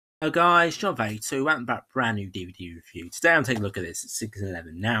Hello guys, John 2, welcome back, brand new DVD review. Today I'm taking a look at this at 6 and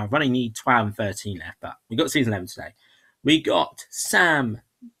 11. Now, I've only need 12 and 13 left, but we got season 11 today. We got Sam,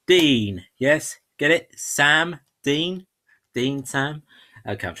 Dean, yes, get it? Sam, Dean, Sam.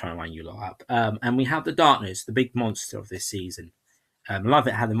 Okay, I'm trying to wind you lot up. And we have the Darkness, the big monster of this season. I love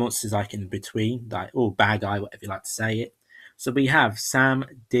it how the monsters like in between, like all bad guy, whatever you like to say it. So we have Sam,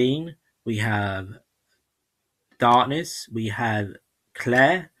 Dean, we have Darkness, we have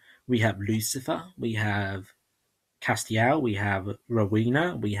Claire, we have Lucifer, we have Castiel, we have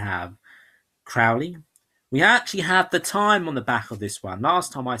Rowena, we have Crowley. We actually have the time on the back of this one.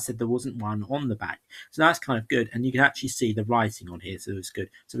 Last time I said there wasn't one on the back. So that's kind of good. And you can actually see the writing on here, so it's good.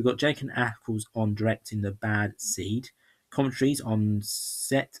 So we've got Jake and Ackles on directing The Bad Seed. Commentaries on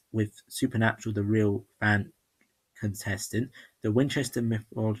set with Supernatural, the real fan contestant. The Winchester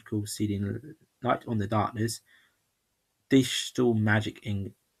mythological seeding Light on the Darkness. Digital magic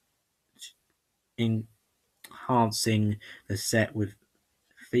enhancing the set with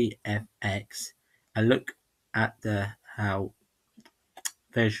VFX. A look at how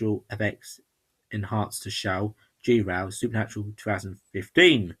visual effects enhance the show. G-Rail Supernatural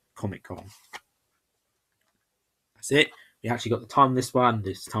 2015 Comic Con. That's it. We actually got the time on this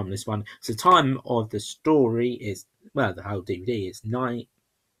one. So the time of the story is, well, the whole DVD is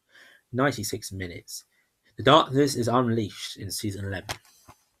 96 minutes. The Darkness is unleashed in season 11.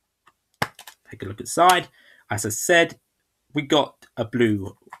 Take a look at the side. As I said, we got a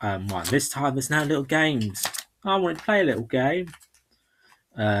blue one. This time there's now little games. I want to play a little game.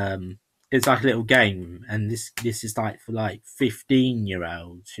 It's like a little game, and this is like for like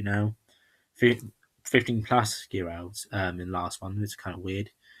 15-year-olds, you know, 15 plus year olds. In the last one, it's kind of weird.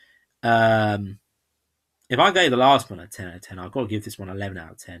 If I gave the last one a 10 out of 10, I've got to give this one 11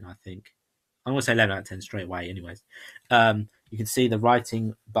 out of 10. I think I'm gonna say 11 out of 10 straight away. Anyways, you can see the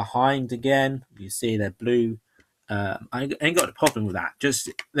writing behind again. You see they're blue. I ain't got a problem with that.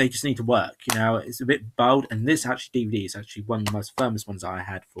 They just need to work. You know, it's a bit bold, and this actually DVD is actually one of the most firmest ones I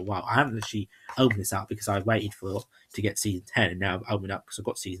had for a while. I haven't actually opened this up because I waited to get season 10, and now I've opened up because I've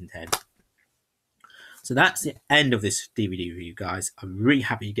got season 10. So that's the end of this DVD review, guys. I'm really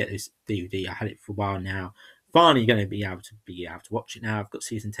happy to get this DVD. I had it for a while now. Finally, going to be able to watch it now. I've got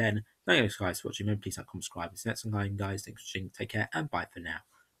season 10. Thank you guys for watching. Remember, please like, comment, subscribe. See you next time, guys. Thanks for watching. Take care, and bye for now.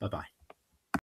 Bye bye.